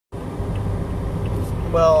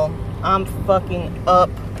Well, I'm fucking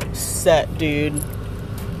upset, dude.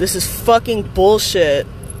 This is fucking bullshit.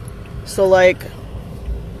 So, like,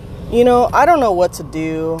 you know, I don't know what to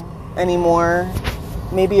do anymore.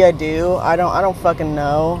 Maybe I do. I don't fucking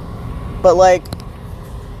know. But, like,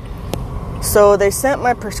 so they sent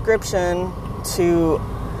my prescription to,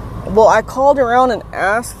 well, I called around and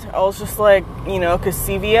asked. I was just like, you know, because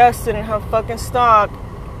CVS didn't have fucking stock.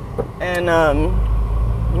 And,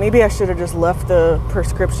 maybe I should have just left the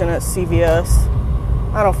prescription at CVS.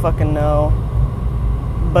 I don't fucking know.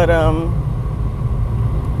 But,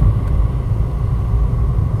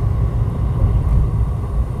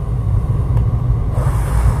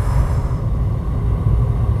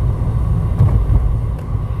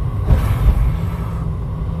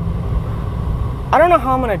 I don't know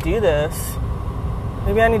how I'm gonna do this.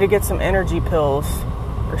 Maybe I need to get some energy pills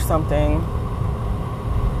or something.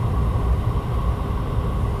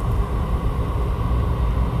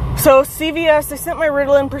 So CVS, they sent my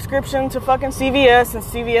Ritalin prescription to fucking CVS, and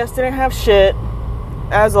CVS didn't have shit.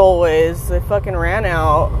 As always, they fucking ran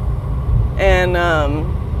out. And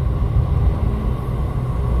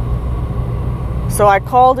so I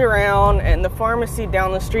called around, and the pharmacy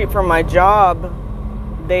down the street from my job,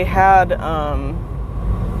 they had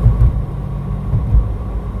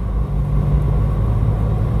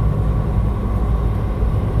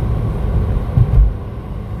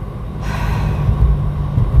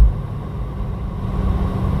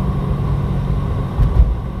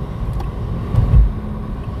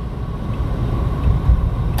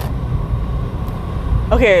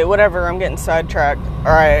okay, whatever, I'm getting sidetracked.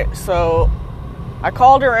 Alright, so I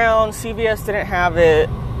called around, CVS didn't have it,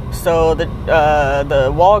 so the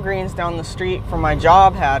Walgreens down the street from my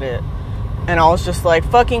job had it, and I was just like,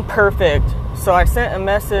 fucking perfect. So I sent a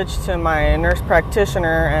message to my nurse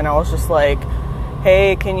practitioner, and I was just like,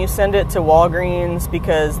 hey, can you send it to Walgreens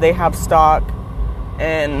because they have stock,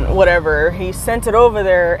 and whatever. He sent it over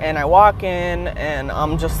there, and I walk in, and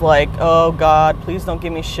I'm just like, oh God, please don't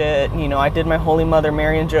give me shit. You know, I did my Holy Mother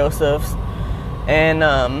Mary and Joseph's. And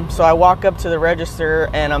so I walk up to the register,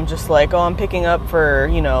 and I'm just like, oh, I'm picking up for,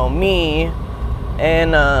 you know, me.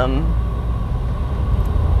 And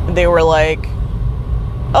they were like,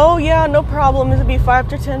 oh yeah, no problem, it'll be 5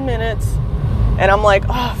 to 10 minutes. And I'm like,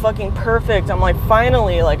 oh, fucking perfect. I'm like,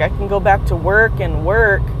 finally, like, I can go back to work. And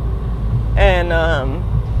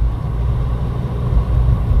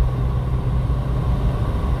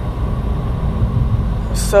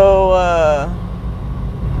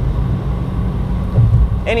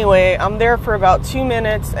anyway, I'm there for about 2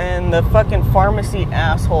 minutes, and the fucking pharmacy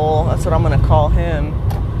asshole, that's what I'm gonna call him,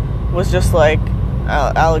 was just like,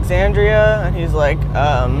 Alexandria, and he's like,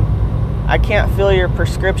 I can't fill your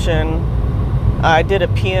prescription. I did a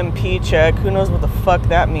PMP check. Who knows what the fuck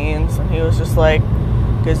that means? And he was just like,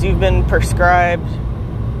 because you've been prescribed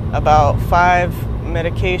about 5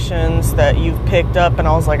 medications that you've picked up. And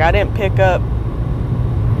I was like, I didn't pick up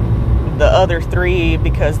the other 3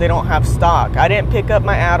 because they don't have stock. I didn't pick up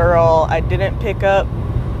my Adderall. I didn't pick up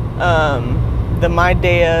the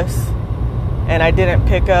Mideas, and I didn't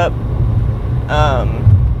pick up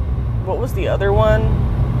what was the other one?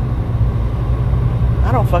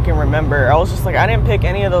 I don't fucking remember. I was just like, I didn't pick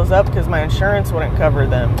any of those up because my insurance wouldn't cover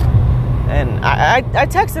them. And I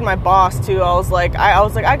texted my boss too. I was like,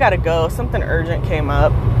 I gotta go. Something urgent came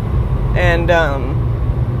up, and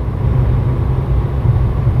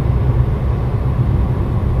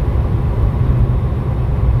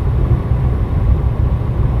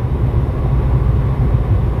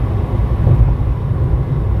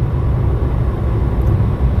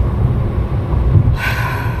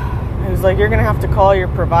like, you're gonna have to call your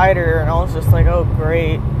provider. And I was just like, oh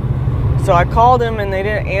great. So I called him, and they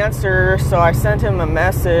didn't answer, so I sent him a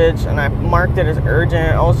message, and I marked it as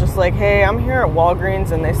urgent. I was just like, hey, I'm here at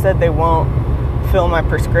Walgreens, and they said they won't fill my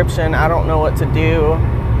prescription. I don't know what to do.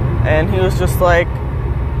 And he was just like,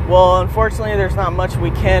 well, unfortunately, there's not much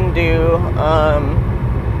we can do.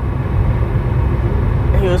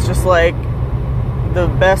 He was just like, the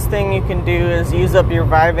best thing you can do is use up your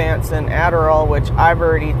Vyvanse and Adderall, which I've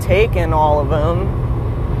already taken all of them,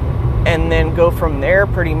 and then go from there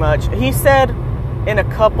pretty much. He said in a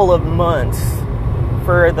couple of months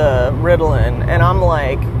for the Ritalin, and I'm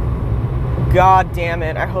like, God damn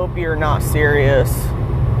it, I hope you're not serious.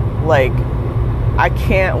 Like, I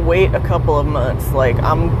can't wait a couple of months. Like,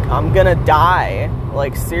 I'm gonna die.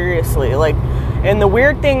 Like, seriously. Like, and the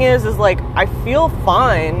weird thing is like, I feel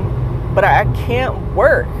fine, but I can't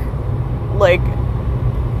work. Like,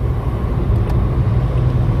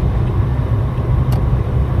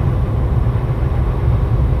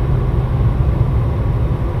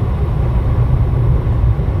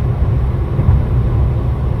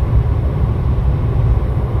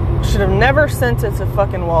 should have never sent it to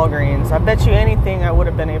fucking Walgreens. I bet you anything I would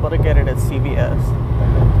have been able to get it at CVS.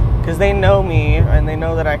 Because they know me and they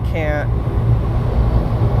know that I can't.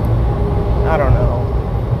 I don't know.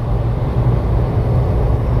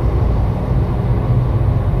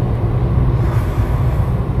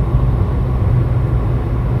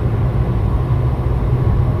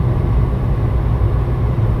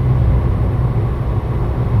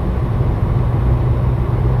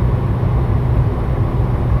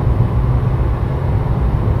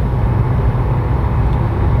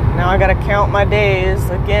 I gotta count my days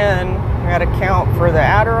again. I gotta count for the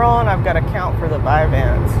Adderall and I've gotta count for the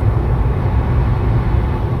Vyvanse.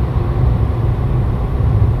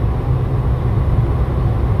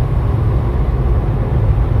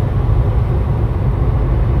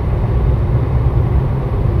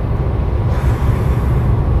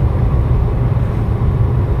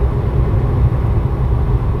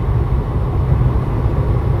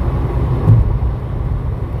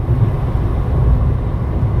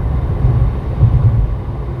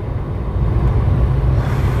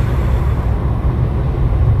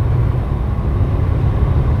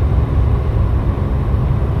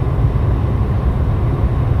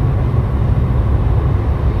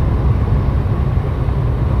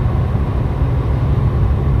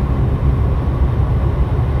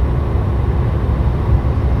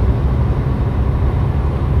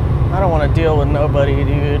 Deal with nobody,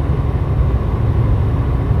 dude.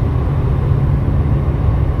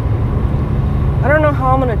 I don't know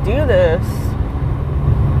how I'm gonna do this.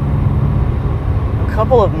 A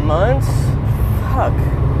couple of months? Fuck.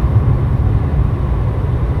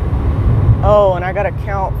 Oh, and I gotta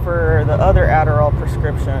count for the other Adderall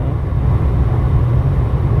prescription.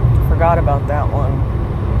 Forgot about that one.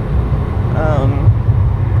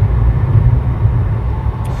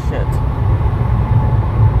 Shit.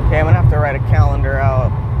 Okay, I'm gonna have to write a calendar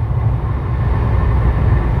out.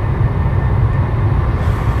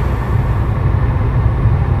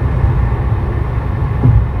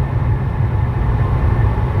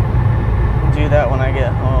 Do that when I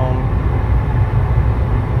get home.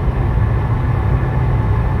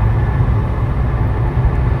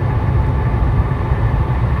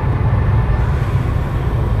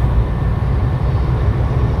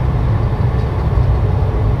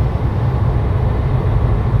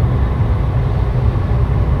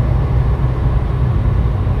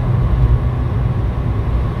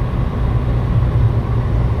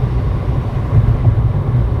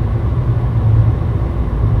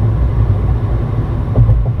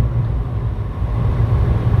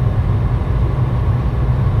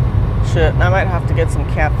 Shit, I might have to get some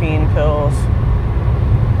caffeine pills.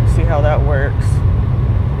 See how that works.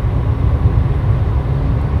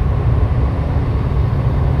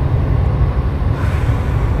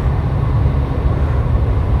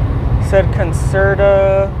 Said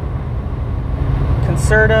Concerta,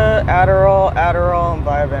 Adderall, and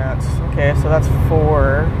Vyvanse. Okay, so that's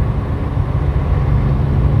 4.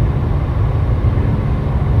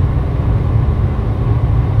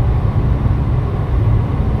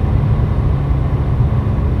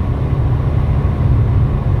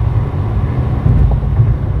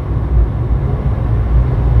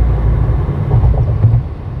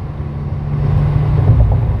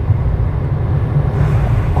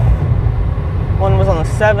 One was on the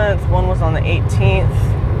 7th, one was on the 18th,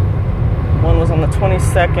 one was on the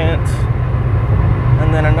 22nd,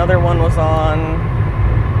 and then another one was on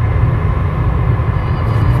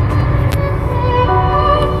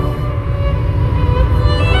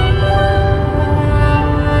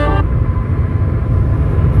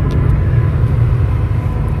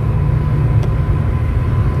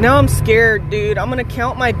now. I'm scared, dude. I'm gonna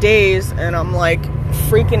count my days and I'm like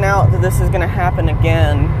freaking out that this is gonna happen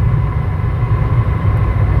again.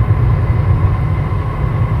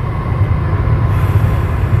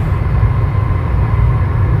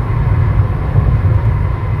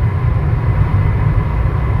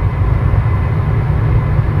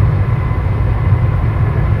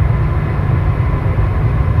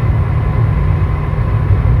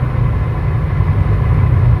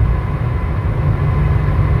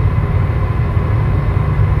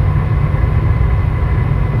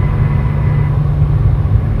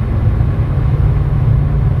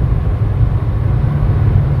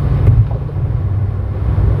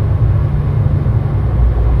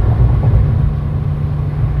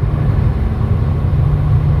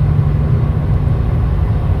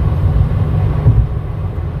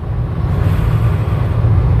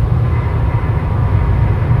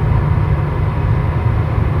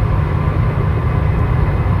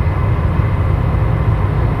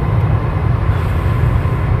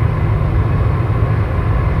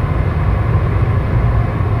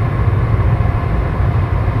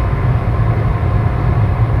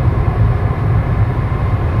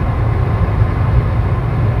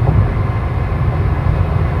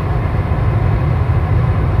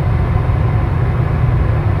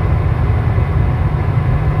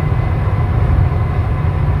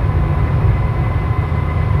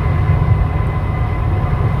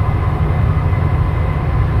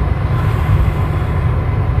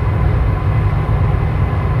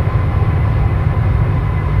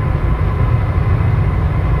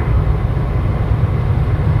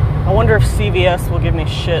 CVS will give me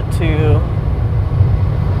shit too.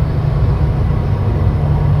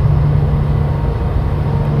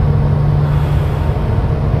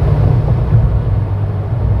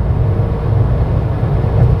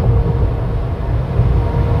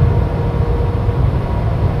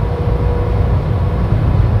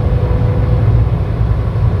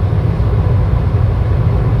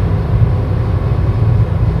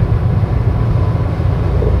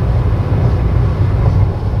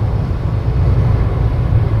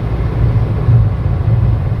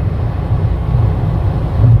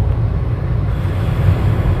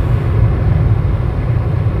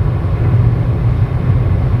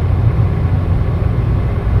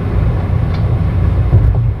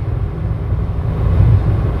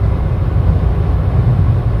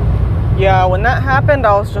 Yeah, when that happened,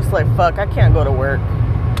 I was just like, fuck, I can't go to work.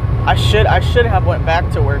 I should have went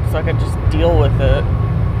back to work so I could just deal with it.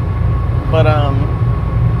 But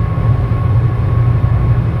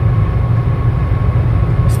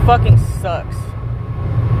this fucking sucks.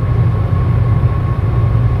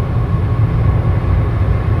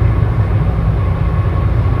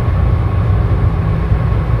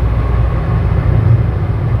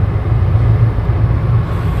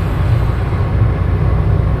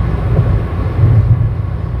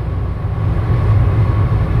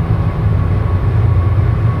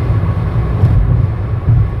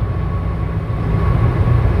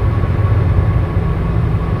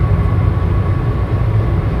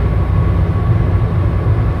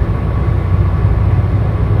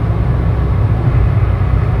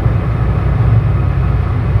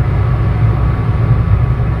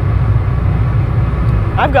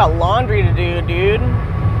 I've got laundry to do, dude.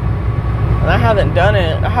 And I haven't done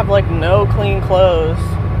it. I have like no clean clothes.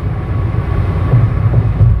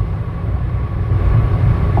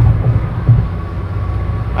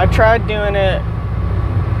 I tried doing it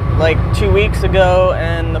like 2 weeks ago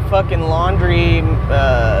and the fucking laundry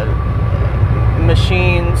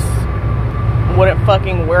machines wouldn't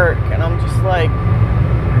fucking work. And I'm just like,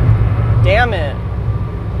 damn it.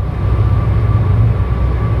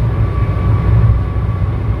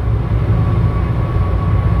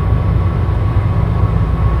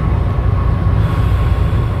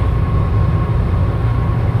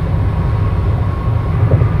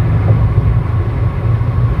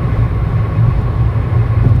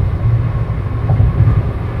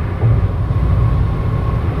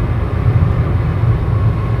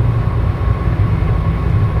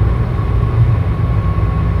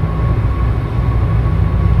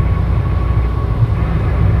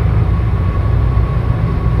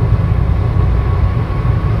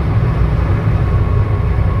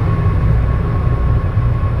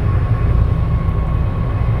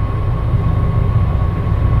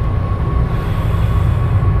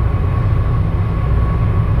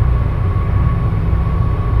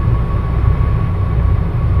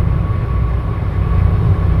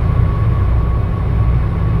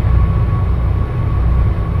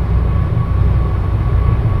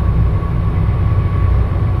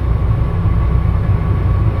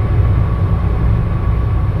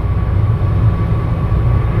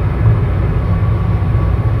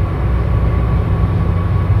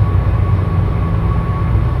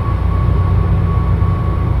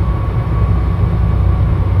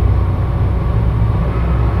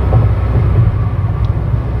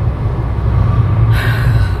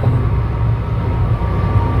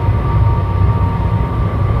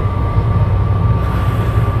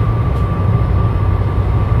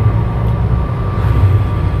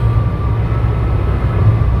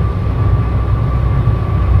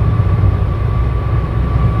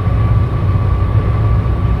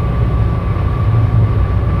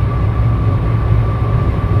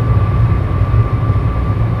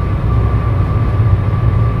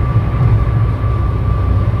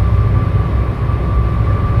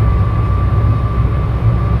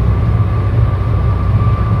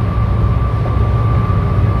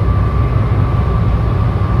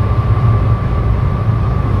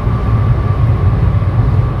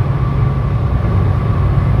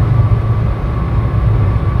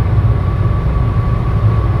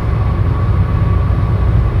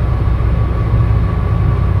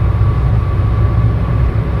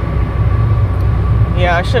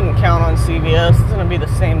 I shouldn't count on CVS. It's going to be the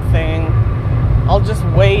same thing. I'll just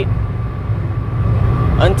wait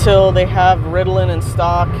until they have Ritalin in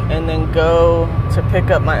stock and then go to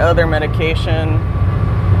pick up my other medication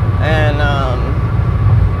and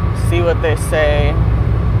see what they say.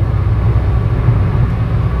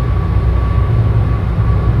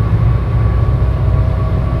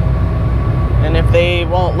 And if they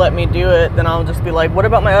won't let me do it, then I'll just be like, what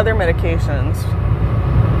about my other medications?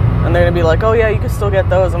 And they're gonna be like, oh yeah, you can still get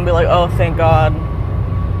those. I'm gonna be like, oh, thank God.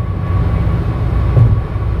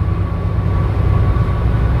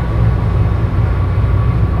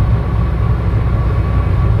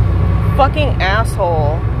 Fucking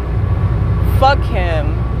asshole. Fuck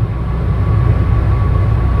him.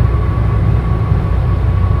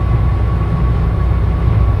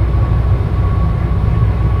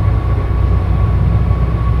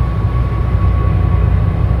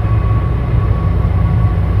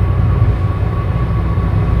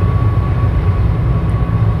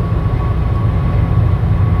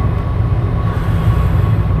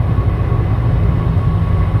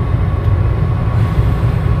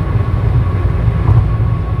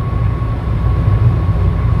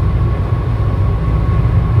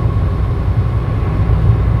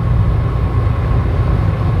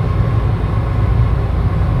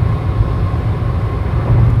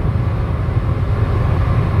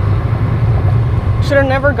 Should have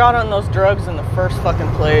never got on those drugs in the first fucking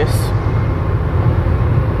place.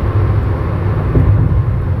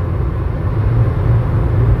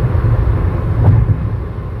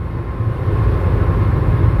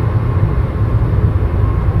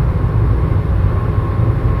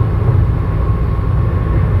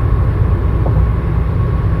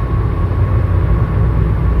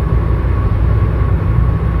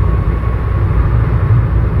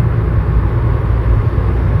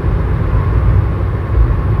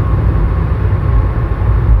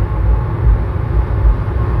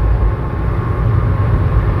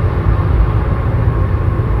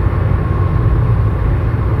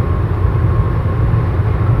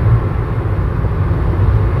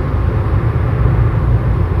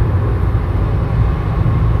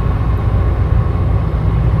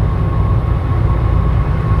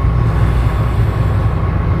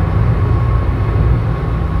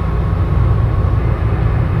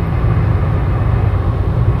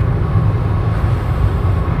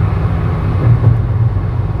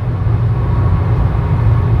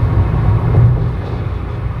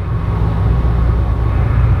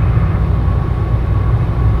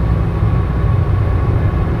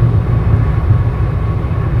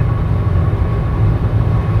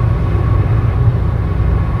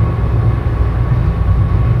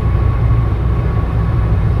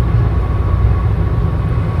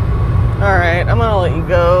 Alright, I'm gonna let you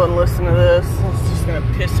go and listen to this. It's just gonna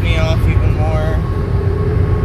piss me off even more.